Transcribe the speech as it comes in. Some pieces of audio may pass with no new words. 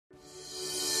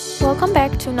Welcome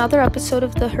back to another episode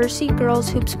of the Hersey Girls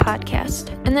Hoops podcast.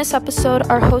 In this episode,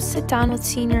 our hosts sit down with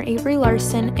senior Avery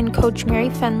Larson and coach Mary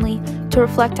Fendley to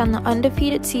reflect on the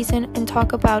undefeated season and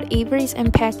talk about Avery's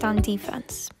impact on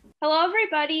defense. Hello,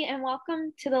 everybody, and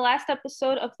welcome to the last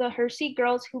episode of the Hersey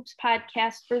Girls Hoops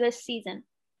podcast for this season.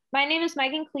 My name is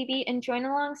Megan Clevey, and joining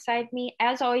alongside me,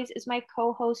 as always, is my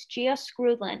co-host Gia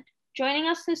Scrudland. Joining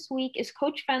us this week is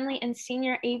Coach Fendley and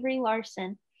senior Avery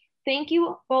Larson. Thank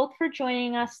you both for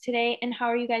joining us today, and how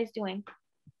are you guys doing?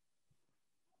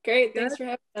 Great, thanks for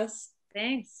having us.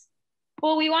 Thanks.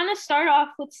 Well, we want to start off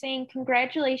with saying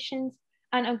congratulations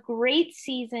on a great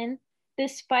season.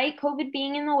 Despite COVID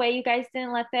being in the way, you guys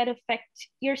didn't let that affect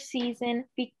your season,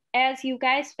 as you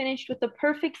guys finished with the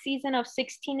perfect season of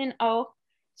 16-0.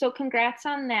 So congrats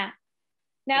on that.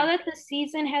 Now that the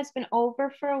season has been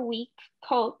over for a week,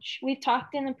 Coach, we've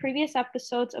talked in the previous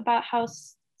episodes about how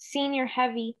senior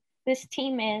heavy this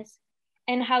team is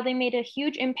and how they made a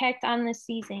huge impact on this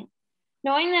season.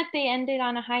 Knowing that they ended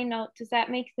on a high note, does that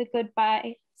make the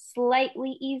goodbye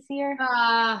slightly easier?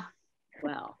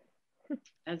 Well,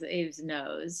 as Aves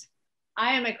knows,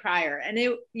 I am a crier, and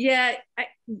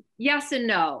yes and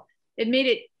no. It made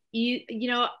it,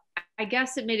 I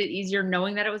guess it made it easier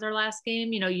knowing that it was our last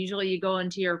game. Usually you go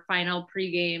into your final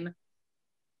pregame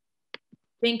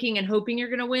thinking and hoping you're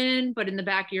going to win, but in the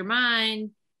back of your mind,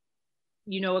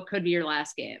 it could be your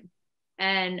last game.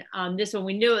 And this one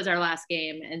we knew it was our last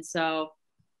game. And so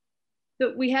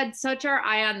we had such our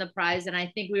eye on the prize. And I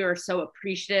think we were so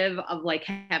appreciative of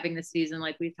having the season,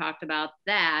 like we've talked about,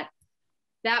 that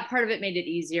part of it made it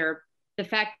easier. The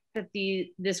fact that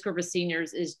this group of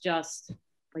seniors is just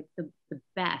the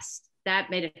best, that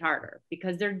made it harder,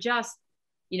 because they're just,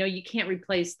 you can't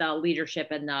replace the leadership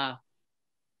and the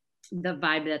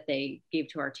vibe that they gave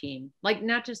to our team.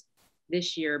 Not just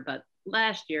this year, but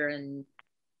last year, and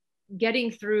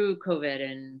getting through COVID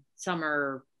and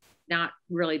summer not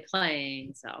really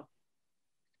playing. So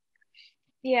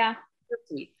yeah,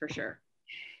 sweet for sure.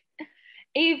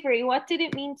 Avery, what did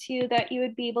it mean to you that you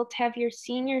would be able to have your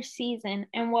senior season,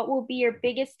 and what will be your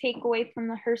biggest takeaway from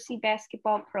the Hersey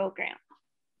basketball program?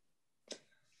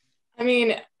 I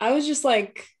mean, I was just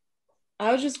glad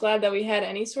that we had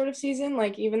any sort of season.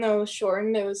 Even though it was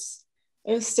shortened, it was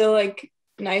still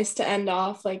nice to end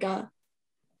off the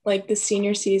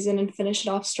senior season and finish it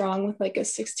off strong with a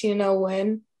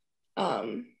 16-0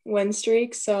 win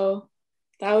streak. So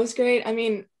that was great. I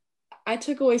mean, I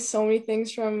took away so many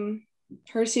things from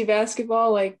Hersey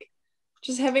basketball,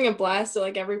 just having a blast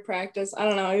at every practice. I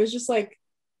don't know, it was just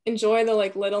enjoy the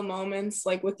little moments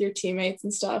with your teammates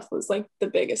and stuff was the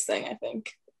biggest thing, I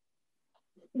think.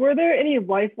 Were there any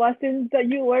life lessons that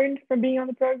you learned from being on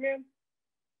the program?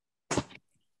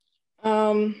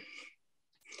 I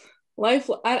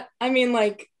mean,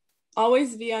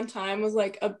 always be on time was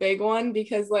a big one,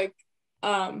 because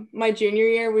my junior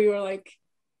year we were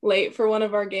late for one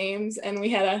of our games and we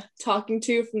had a talking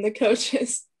to from the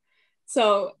coaches.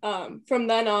 So from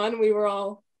then on we were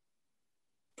all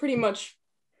pretty much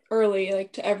early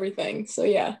to everything. So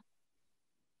yeah.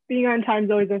 Being on time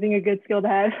is always, I think, a good skill to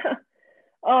have.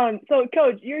 So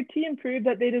Coach, your team proved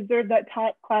that they deserved that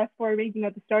top class 4 ranking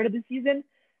at the start of the season.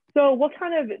 So what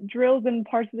kind of drills and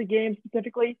parts of the game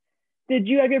specifically did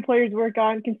you have your players work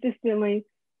on consistently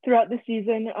throughout the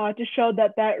season to show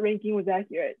that ranking was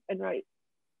accurate and right?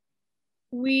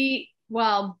 We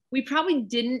probably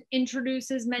didn't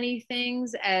introduce as many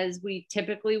things as we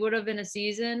typically would have in a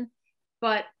season,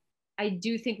 but I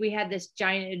do think we had this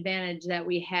giant advantage that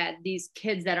we had these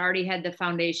kids that already had the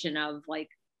foundation of a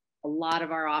lot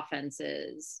of our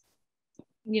offenses.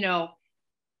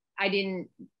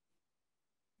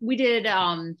 We did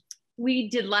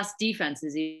less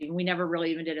defenses even. We never really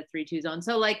even did a 3-2 zone.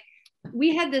 So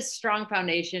we had this strong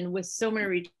foundation with so many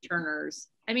returners.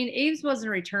 I mean, Aves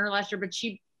wasn't a returner last year, but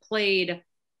she played,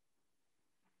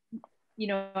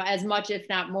 as much, if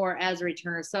not more, as a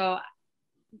returner. So,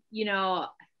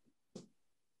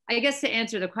 I guess to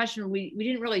answer the question, we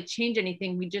didn't really change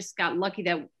anything. We just got lucky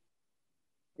that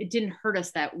it didn't hurt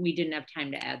us that we didn't have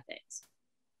time to add things.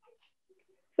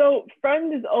 So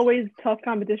Friend is always tough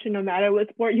competition no matter what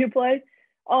sport you play.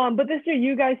 But this year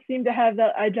you guys seem to have the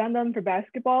edge on them for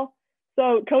basketball.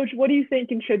 So Coach, what do you think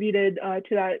contributed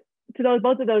to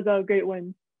both of those great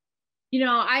wins?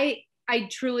 I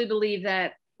truly believe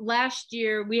that last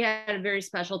year we had a very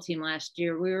special team last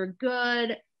year. We were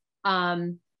good.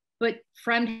 But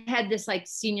Friend had this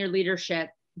senior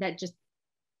leadership that just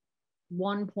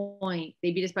 1 point,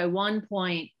 they beat us by 1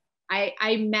 point. I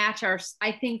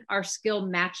think our skill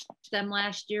matched them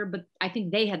last year, but I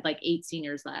think they had 8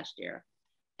 seniors last year.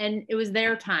 and it was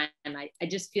their time. I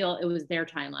just feel it was their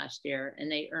time last year,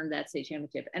 and they earned that state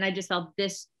championship. And I just felt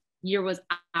this year was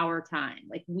our time.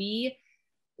 Like we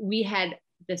had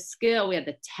the skill, we had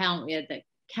the talent, we had the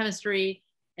chemistry,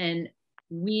 and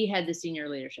we had the senior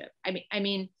leadership. I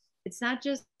mean, it's not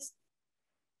just,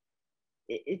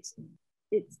 it's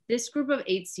this group of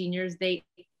 8 seniors, they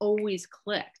always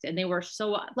clicked, and they were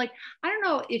so, like, I don't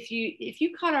know if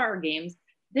you caught our games,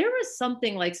 there was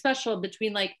something like special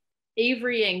between like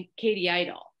Avery and Katie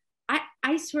Idle.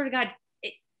 I swear to God,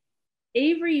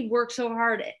 Avery worked so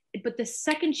hard, but the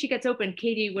second she gets open,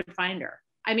 Katie would find her.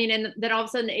 I mean, and then all of a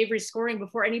sudden Avery's scoring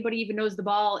before anybody even knows the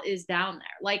ball is down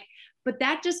there. Like, but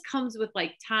that just comes with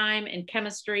like time and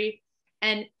chemistry.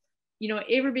 And, you know,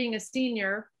 Avery being a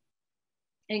senior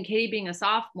and Katie being a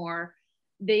sophomore,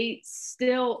 we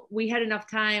had enough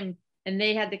time and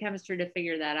they had the chemistry to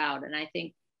figure that out. And I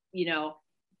think, you know,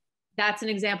 that's an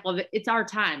example of it. It's our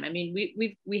time. I mean,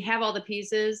 we have all the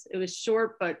pieces. It was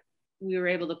short, but we were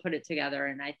able to put it together.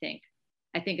 And I think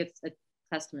it's a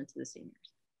testament to the seniors.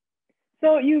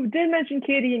 So you did mention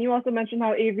Katie, and you also mentioned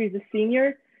how Avery's a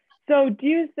senior. So do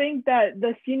you think that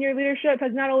the senior leadership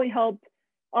has not only helped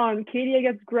Katie, I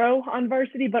guess, grow on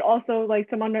varsity, but also like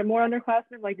some more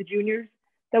underclassmen, like the juniors,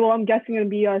 that I'm guessing going to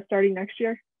be starting next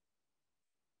year?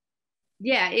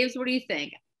 Yeah, Aves, what do you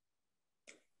think?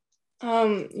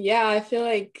 Yeah, I feel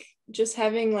like just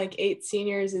having like 8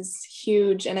 seniors is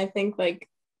huge, and I think like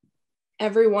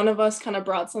every one of us kind of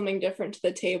brought something different to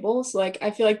the table. So like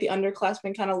I feel like the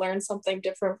underclassmen kind of learned something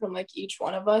different from like each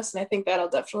one of us, and I think that'll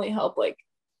definitely help like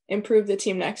improve the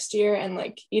team next year, and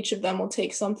like each of them will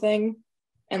take something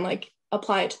and like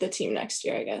apply it to the team next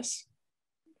year, I guess.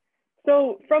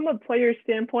 So from a player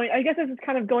standpoint, I guess this is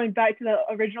kind of going back to the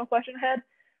original question I had.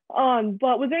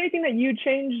 But was there anything that you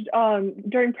changed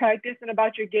during practice and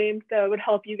about your games that would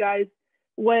help you guys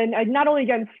when not only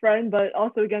against Friend, but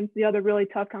also against the other really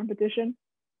tough competition?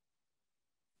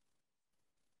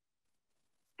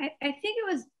 I think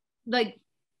it was like,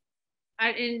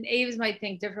 and Aves might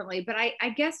think differently, but I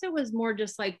guess it was more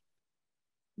just like,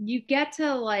 you get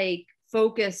to like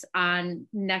focus on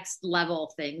next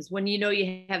level things when you know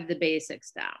you have the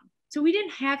basics down. So we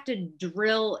didn't have to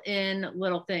drill in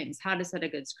little things, how to set a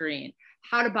good screen,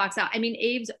 how to box out. I mean,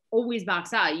 Aves always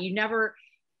box out. We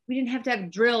didn't have to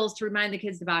have drills to remind the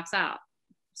kids to box out.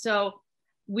 So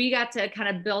we got to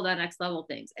kind of build on next level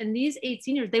things. And these 8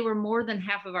 seniors, they were more than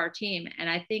half of our team. And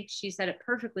I think she said it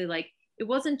perfectly. Like, it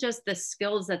wasn't just the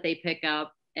skills that they pick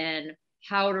up and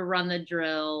how to run the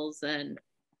drills and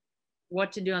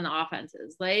what to do on the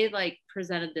offenses. They like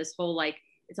presented this whole, like,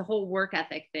 it's a whole work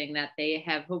ethic thing that they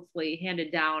have hopefully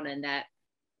handed down, and that,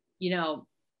 you know,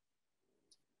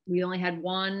 we only had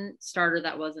one starter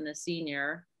that wasn't a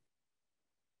senior,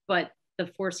 but the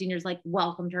 4 seniors like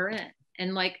welcomed her in.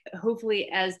 And like, hopefully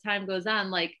as time goes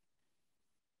on, like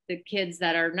the kids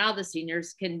that are now the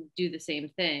seniors can do the same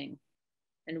thing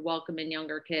and welcome in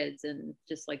younger kids, and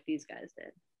just like these guys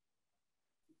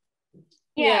did.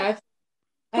 Yeah.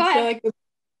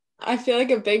 I feel like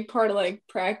a big part of like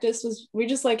practice was we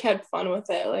just like had fun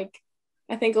with it. Like,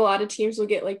 I think a lot of teams will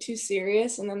get like too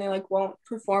serious and then they like won't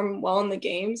perform well in the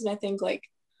games. And I think like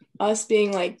us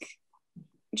being like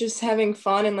just having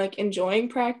fun and like enjoying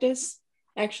practice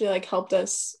actually like helped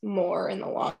us more in the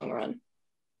long run.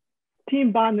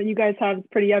 Team bond that you guys have is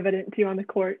pretty evident too on the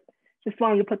court. Just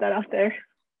wanted to put that out there.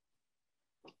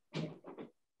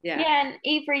 Yeah, and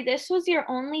Avery, this was your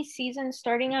only season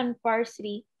starting on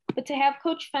varsity, but to have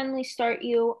Coach Fendley start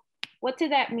you, what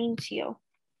did that mean to you?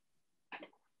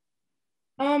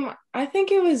 I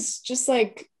think it was just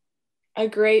like a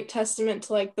great testament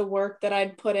to like the work that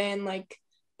I'd put in like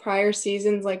prior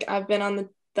seasons. Like, I've been on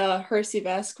the Hersey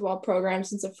basketball program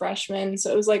since a freshman,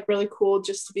 so it was like really cool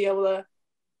just to be able to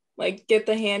like get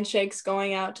the handshakes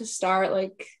going out to start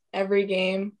like every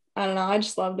game. I don't know, I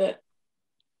just loved it.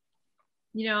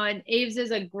 You know, and Aves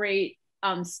is a great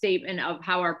statement of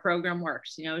how our program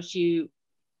works. You know, she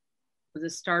was a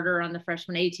starter on the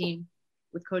freshman A team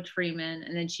with Coach Freeman,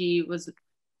 and then she was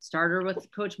starter with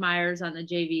Coach Myers on the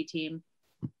JV team,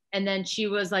 and then she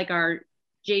was like our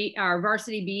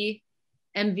varsity B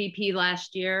MVP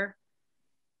last year,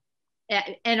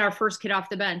 and our first kid off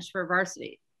the bench for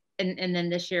varsity, and then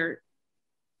this year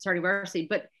starting varsity.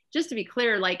 But just to be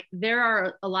clear, like, there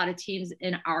are a lot of teams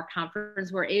in our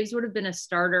conference where Aves would have been a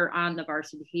starter on the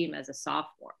varsity team as a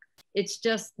sophomore. It's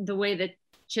just the way that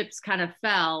chips kind of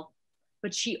fell,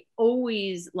 but she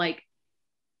always like,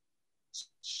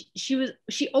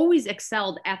 she always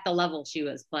excelled at the level she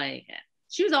was playing at.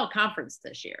 She was all conference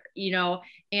this year, you know,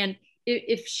 and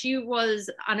if she was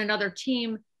on another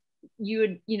team, you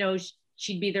would, you know,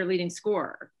 she'd be their leading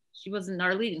scorer. She wasn't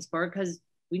our leading scorer because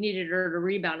we needed her to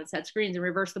rebound and set screens and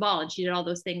reverse the ball. And she did all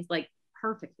those things like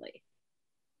perfectly.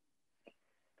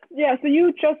 Yeah, so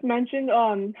you just mentioned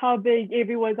how big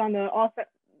Avery was on the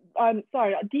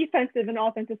defensive and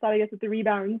offensive side, I guess, with the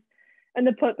rebounds and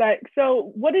the putback.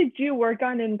 So what did you work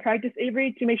on in practice,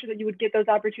 Avery, to make sure that you would get those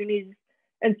opportunities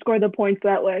and score the points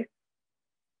that way?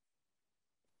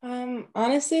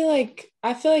 Honestly, like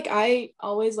I feel like I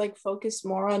always like focused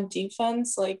more on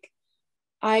defense. Like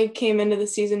I came into the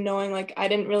season knowing like I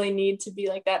didn't really need to be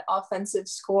like that offensive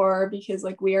scorer because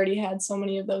like we already had so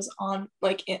many of those on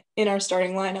like in our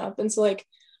starting lineup. And so like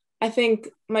I think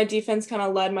my defense kind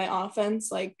of led my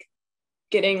offense, like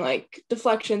getting like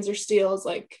deflections or steals,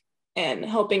 like and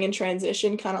helping in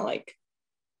transition kind of like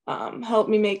help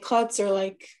me make cuts or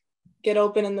like get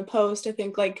open in the post. I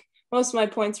think like most of my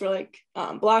points were like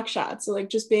block shots. So like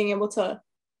just being able to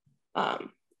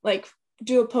like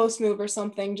do a post move or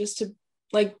something just to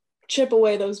like chip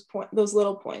away those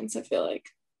little points, I feel like.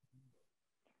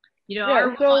 You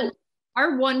know,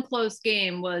 our one close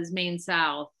game was Maine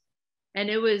South, and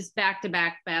it was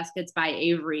back-to-back baskets by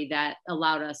Avery that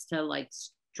allowed us to like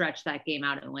stretch that game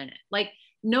out and win it. Like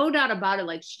no doubt about it.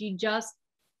 Like she's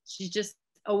just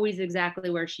always exactly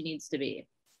where she needs to be.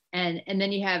 And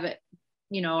then you have it,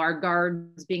 you know, our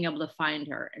guards being able to find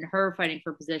her and her fighting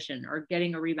for position or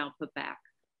getting a rebound put back.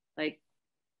 Like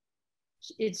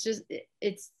it's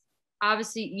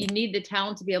obviously you need the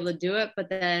talent to be able to do it, but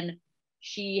then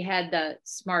she had the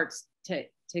smarts to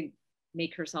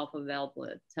make herself available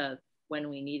to when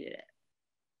we needed it.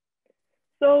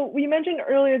 So we mentioned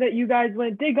earlier that you guys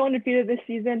did go undefeated this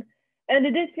season, and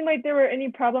it didn't seem like there were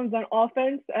any problems on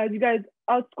offense as you guys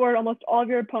outscored almost all of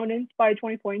your opponents by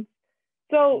 20 points.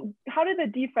 So how did the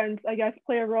defense, I guess,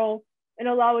 play a role in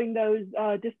allowing those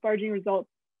disparaging results?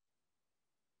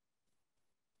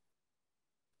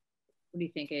 What do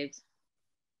you think, Abe?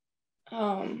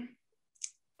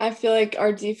 I feel like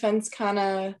our defense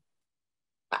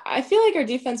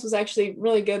was actually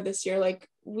really good this year. Like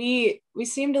we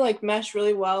seemed to like mesh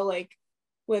really well, like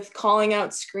with calling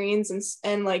out screens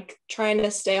and like trying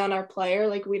to stay on our player.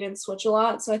 Like we didn't switch a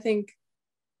lot. So I think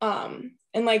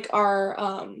and like our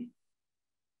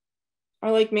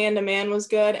like man-to-man was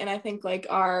good. And I think like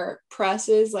our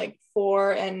presses like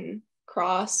 4 and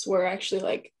cross were actually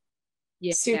like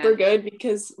super good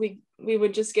because we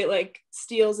would just get like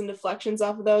steals and deflections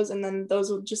off of those, and then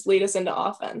those would just lead us into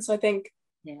offense. So I think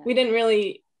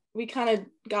we kind of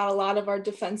got a lot of our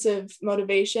defensive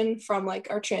motivation from like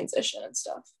our transition and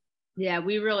stuff. Yeah,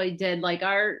 we really did. Like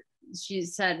she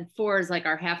said 4 is like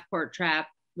our half court trap,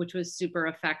 which was super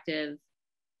effective.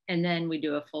 And then we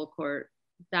do a full court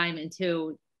diamond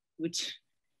too, which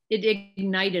it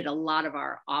ignited a lot of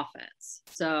our offense.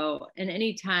 So, and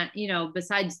any time, you know,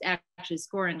 besides actually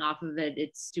scoring off of it,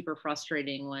 it's super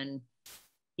frustrating when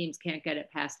teams can't get it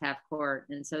past half court.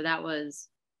 And so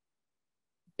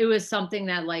it was something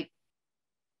that like,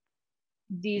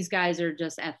 these guys are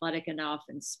just athletic enough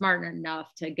and smart enough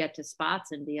to get to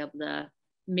spots and be able to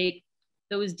make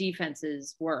those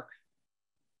defenses work.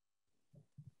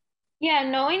 Yeah,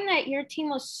 knowing that your team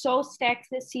was so stacked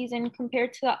this season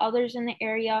compared to the others in the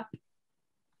area,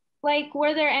 like,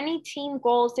 were there any team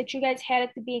goals that you guys had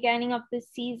at the beginning of the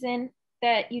season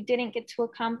that you didn't get to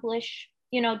accomplish,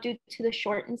 you know, due to the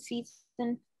shortened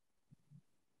season?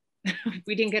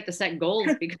 We didn't get to set goals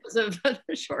because of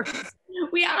the short.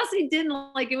 We honestly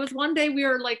didn't. Like, it was one day we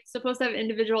were like supposed to have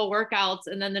individual workouts,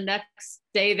 and then the next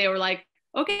day they were like,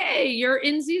 okay, you're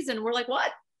in season. We're like,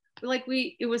 what? Like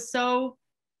we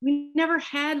never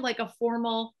had like a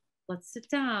formal, let's sit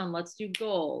down, let's do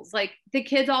goals. Like the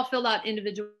kids all filled out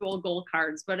individual goal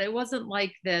cards, but it wasn't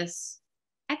like this.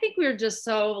 I think we were just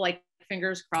so like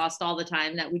fingers crossed all the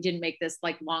time that we didn't make this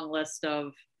like long list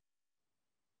of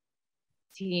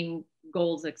team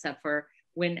goals, except for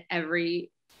when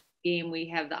every game we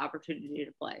have the opportunity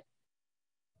to play.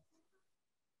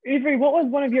 Avery, what was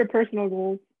one of your personal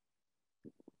goals?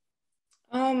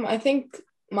 I think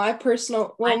my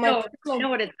personal, I know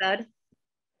what it said.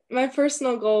 My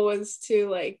personal goal was to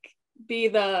like be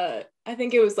I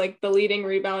think it was like the leading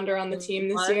rebounder on the team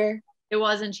this year. It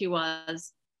was, and she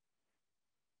was.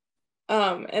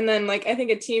 And then like I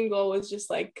think a team goal was just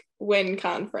like win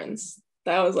conference.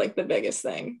 That was like the biggest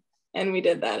thing, and we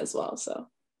did that as well. So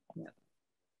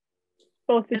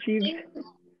both achieved.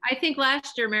 I think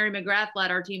last year Mary McGrath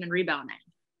led our team in rebounding.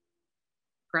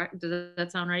 Correct? Does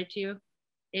that sound right to you,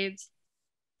 Abe?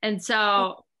 And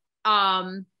so, so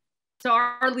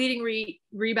our leading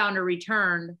rebounder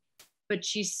returned, but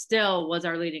she still was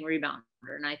our leading rebounder,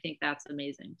 and I think that's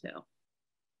amazing too.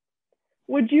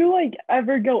 would you like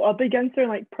ever go up against her in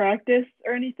like practice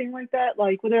or anything like that?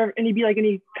 Like, would there any be like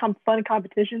any fun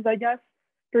competitions, I guess,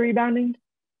 for rebounding?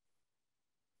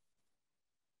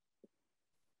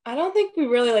 I don't think we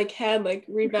really like had like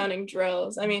rebounding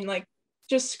drills. I mean, like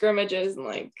just scrimmages and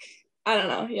like I don't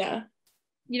know. Yeah.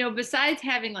 Besides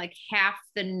having like half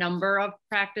the number of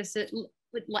practices,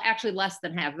 actually less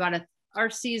than half, our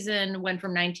season went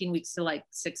from 19 weeks to like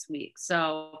 6 weeks.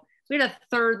 So we had a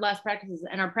third less practices,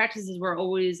 and our practices were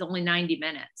always only 90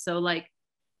 minutes. So like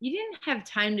you didn't have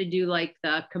time to do like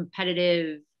the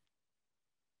competitive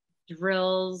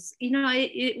drills.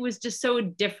 It was just so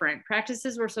different.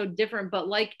 Practices were so different, but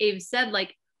like Abe said,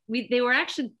 like they were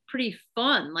actually pretty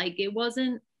fun. Like it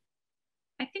wasn't,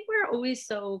 I think we were always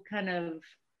so kind of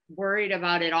worried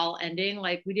about it all ending.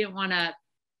 Like we didn't want to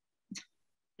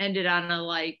end it on a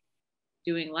like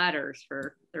doing ladders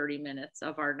for 30 minutes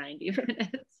of our 90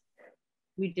 minutes.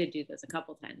 We did do this a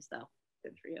couple times though.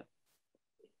 Good for you.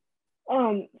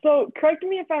 So correct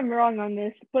me if I'm wrong on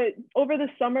this, but over the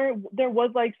summer there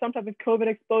was like some type of COVID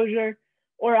exposure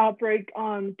or outbreak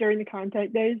during the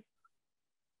contact days.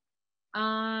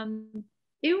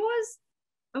 It was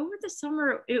over the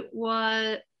summer.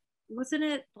 Wasn't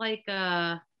it like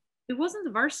it wasn't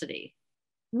the varsity.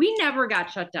 We never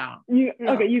got shut down.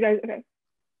 Okay, you guys, okay.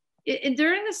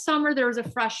 During the summer, there was a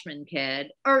freshman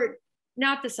kid, or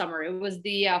not the summer, it was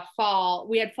the fall.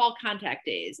 We had fall contact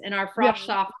days, and our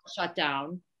sophomore shut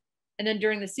down. And then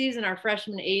during the season, our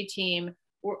freshman A team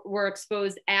were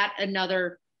exposed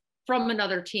from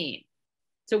another team.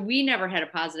 So we never had a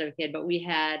positive kid, but we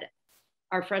had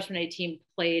our freshman A team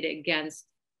played against,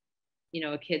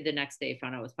 a kid the next day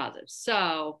found out was positive.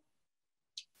 So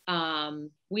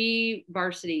we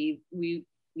varsity, we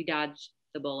dodged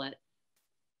the bullet.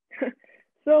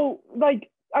 So like,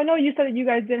 I know you said that you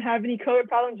guys didn't have any COVID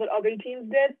problems, but other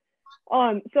teams did.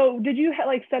 So did you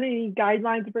like set any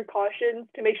guidelines or precautions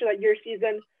to make sure that your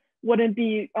season wouldn't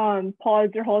be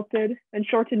paused or halted and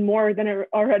shortened more than it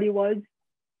already was?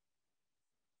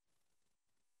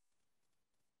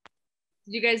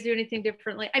 Did you guys do anything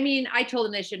differently? I mean, I told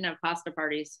them they shouldn't have pasta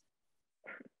parties.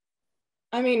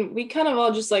 I mean, we kind of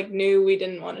all just like knew we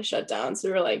didn't want to shut down. So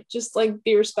we were like, just like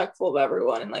be respectful of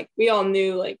everyone. And like, we all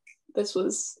knew like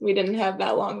we didn't have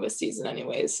that long of a season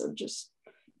anyways. So just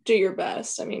do your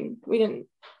best. I mean, we didn't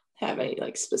have any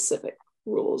like specific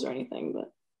rules or anything,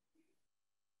 but.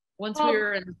 Once we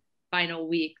were in the final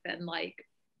week, then like,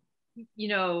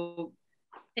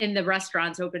 in the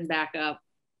restaurants opened back up,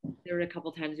 there were a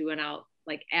couple times we went out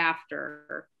like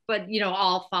after, but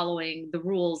all following the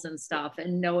rules and stuff,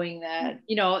 and knowing that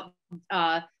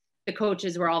the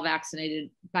coaches were all vaccinated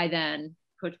by then.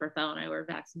 Coach Barthel and I were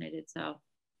vaccinated, so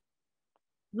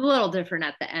a little different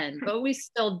at the end, but we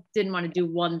still didn't want to do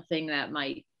one thing that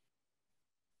might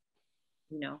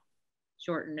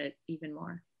shorten it even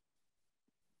more.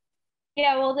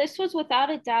 Yeah, well, this was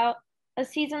without a doubt a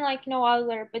season like no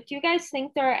other, but do you guys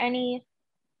think there are any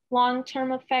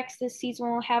long-term effects this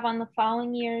season will have on the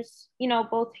following years,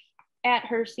 both at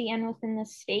Hersey and within the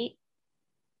state?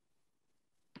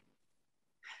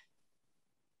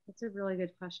 That's a really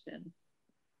good question.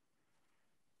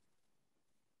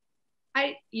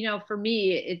 For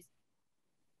me,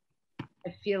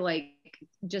 I feel like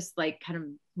just like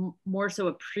kind of more so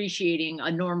appreciating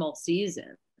a normal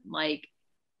season. Like,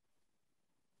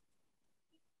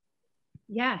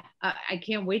 yeah, I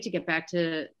can't wait to get back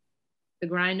to the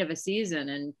grind of a season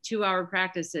and 2-hour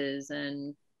practices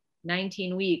and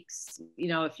 19 weeks,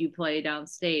 if you play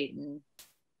downstate. And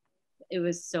it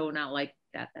was so not like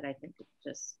that I think it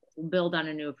just build on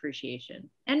a new appreciation.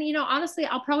 And, honestly,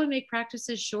 I'll probably make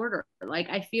practices shorter. Like,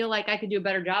 I feel like I could do a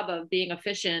better job of being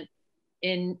efficient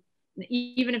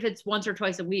even if it's once or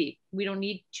twice a week. We don't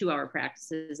need 2-hour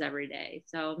practices every day.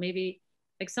 So maybe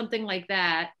like something like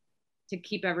that to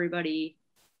keep everybody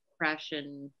fresh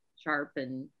and sharp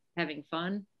and having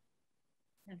fun.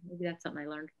 Yeah, maybe that's something I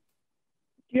learned.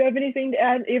 Do you have anything to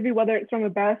add, Avery, whether it's from a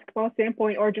basketball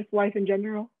standpoint or just life in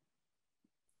general?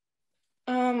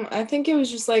 I think it was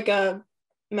just like a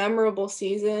memorable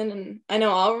season, and I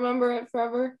know I'll remember it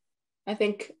forever. I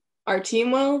think our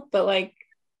team will, but like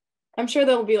I'm sure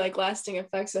there will be like lasting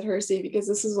effects at Hersey because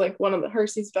this is like one of the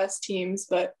Hersey's best teams.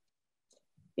 But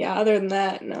yeah, other than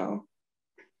that, no.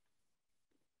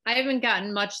 I haven't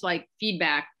gotten much like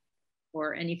feedback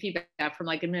or any feedback from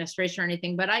like administration or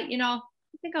anything, but I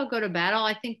think I'll go to battle.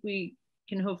 I think we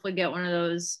can hopefully get one of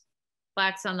those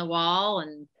plaques on the wall.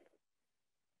 And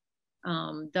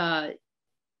the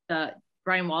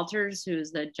Brian Walters,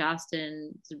 who's the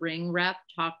Jostin's ring rep,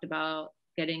 talked about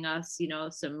getting us,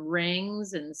 some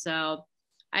rings. And so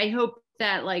I hope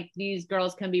that like these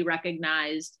girls can be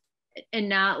recognized and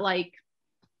not like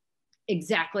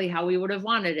exactly how we would have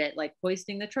wanted it, like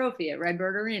hoisting the trophy at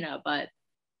Redbird Arena. But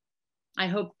I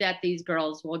hope that these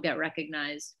girls will get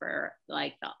recognized for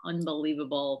like the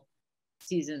unbelievable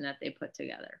season that they put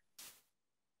together.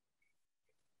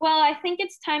 Well, I think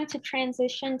it's time to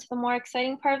transition to the more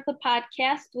exciting part of the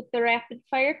podcast with the rapid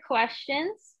fire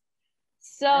questions.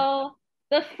 So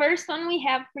the first one we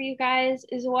have for you guys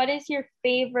is, what is your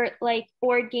favorite like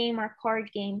board game or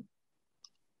card game?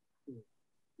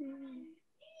 Cole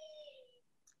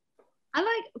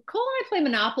and I play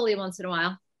Monopoly once in a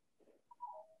while.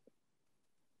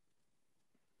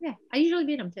 Yeah, I usually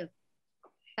beat him too.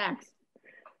 Facts.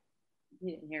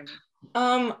 You didn't hear me.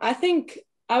 I think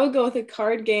I would go with a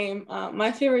card game.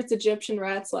 My favorite's Egyptian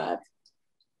Rats Lab.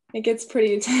 It gets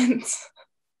pretty intense.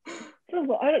 I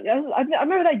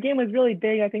remember that game was really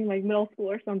big. I think like middle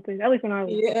school or something. At least when I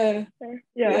was there.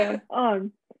 Yeah.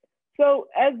 So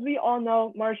as we all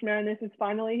know, March Madness is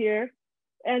finally here,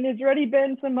 and there's already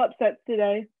been some upsets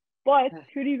today. But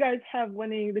who do you guys have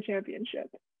winning the championship?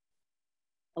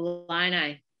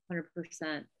 Illini,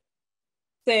 100%.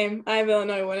 Same. I have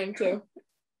Illinois winning too.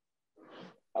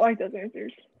 I like those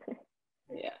answers.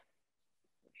 Yeah.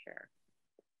 For sure.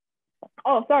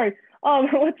 Oh, sorry.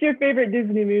 What's your favorite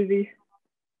Disney movie?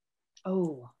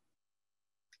 Oh,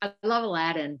 I love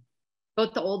Aladdin,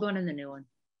 both the old one and the new one.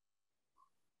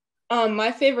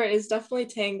 My favorite is definitely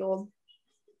Tangled.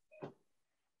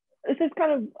 This is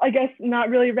kind of, I guess, not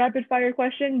really a rapid fire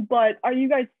question, but are you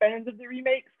guys fans of the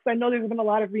remakes? I know there's been a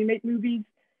lot of remake movies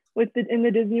in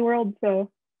the Disney world,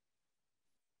 so.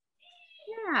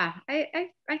 Yeah, I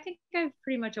think I've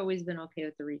pretty much always been okay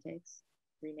with the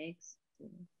remakes.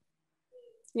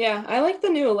 Yeah, I like the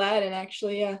new Aladdin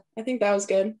actually. Yeah, I think that was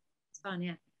good. It's fun,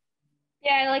 yeah.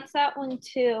 Yeah, I like that one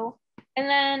too. And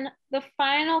then the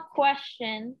final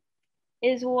question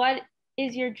is, what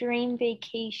is your dream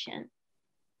vacation?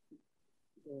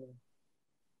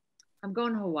 I'm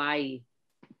going to Hawaii.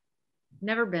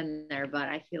 Never been there, but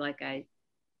I feel like I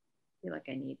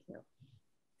need to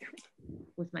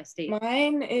with my state.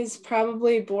 Mine is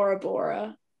probably Bora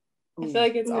Bora. I feel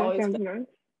like it's always been. Nice.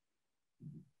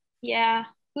 Yeah,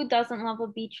 who doesn't love a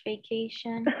beach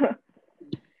vacation?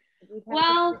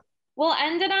 Well, we'll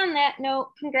end it on that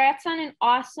note. Congrats on an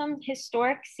awesome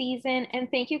historic season, and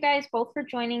thank you guys both for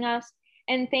joining us.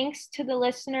 And thanks to the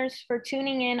listeners for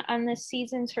tuning in on this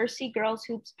season's Hersey Girls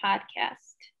Hoops podcast.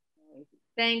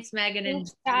 Thanks, Megan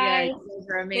and guys. Those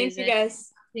are amazing. Thank you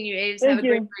guys. Thank you, Aves. Thank Have a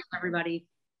you. great break, everybody.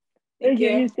 Thank you.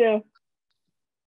 You too.